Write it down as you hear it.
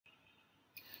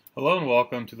Hello and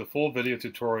welcome to the full video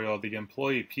tutorial of the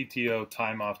Employee PTO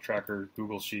Time Off Tracker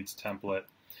Google Sheets template.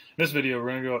 In this video,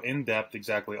 we're going to go in depth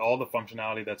exactly all the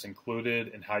functionality that's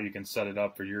included and how you can set it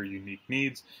up for your unique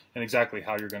needs and exactly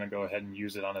how you're going to go ahead and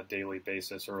use it on a daily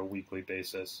basis or a weekly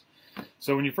basis.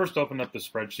 So when you first open up the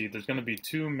spreadsheet, there's going to be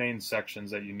two main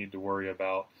sections that you need to worry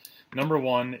about. Number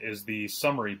one is the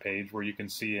summary page where you can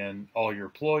see in all your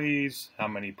employees, how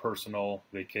many personal,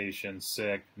 vacation,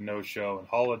 sick, no-show, and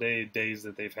holiday days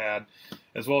that they've had,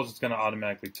 as well as it's going to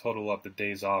automatically total up the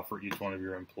days off for each one of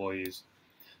your employees.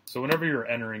 So whenever you're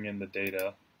entering in the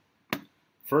data,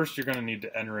 first you're going to need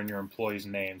to enter in your employee's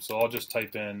name. So I'll just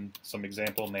type in some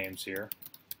example names here.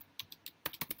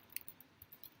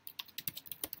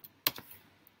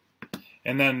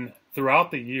 And then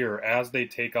throughout the year, as they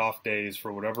take off days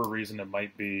for whatever reason it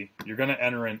might be, you're going to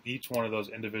enter in each one of those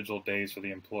individual days for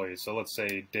the employees. So let's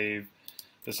say Dave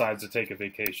decides to take a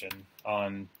vacation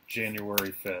on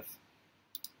January 5th.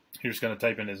 You're just going to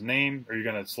type in his name, or you're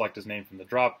going to select his name from the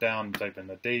drop down and type in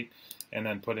the date and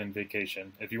then put in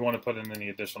vacation. If you want to put in any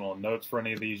additional notes for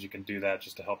any of these, you can do that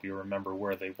just to help you remember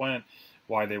where they went,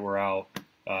 why they were out,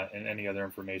 and any other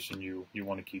information you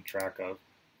want to keep track of.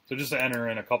 So just to enter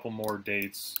in a couple more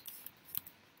dates,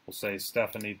 we'll say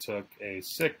Stephanie took a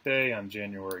sick day on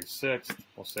January 6th.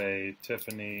 We'll say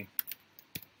Tiffany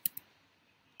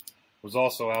was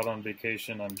also out on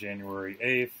vacation on January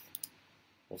 8th.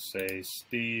 We'll say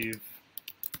Steve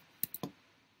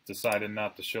decided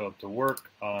not to show up to work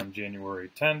on January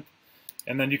 10th.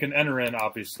 And then you can enter in,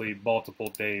 obviously,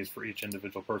 multiple days for each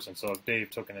individual person. So if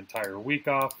Dave took an entire week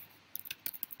off,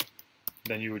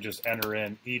 then you would just enter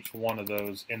in each one of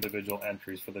those individual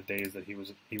entries for the days that he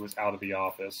was out of the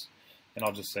office. And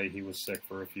I'll just say he was sick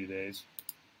for a few days.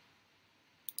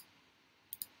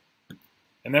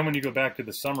 And then when you go back to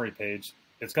the summary page,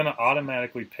 it's going to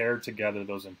automatically pair together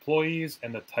those employees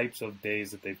and the types of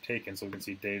days that they've taken. So we can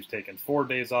see Dave's taken 4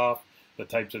 days off, the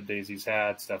types of days he's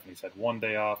had, Stephanie's had 1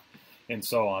 day off, and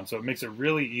so on. So it makes it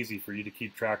really easy for you to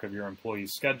keep track of your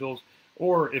employees' schedules.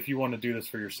 Or if you want to do this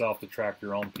for yourself to track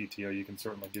your own PTO, you can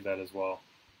certainly do that as well.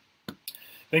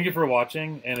 Thank you for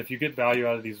watching, and if you get value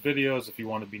out of these videos, if you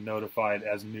want to be notified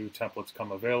as new templates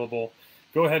come available,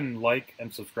 go ahead and like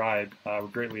and subscribe. I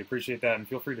would greatly appreciate that, and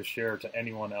feel free to share to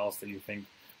anyone else that you think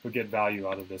would get value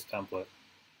out of this template.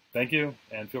 Thank you,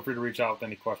 and feel free to reach out with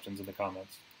any questions in the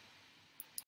comments.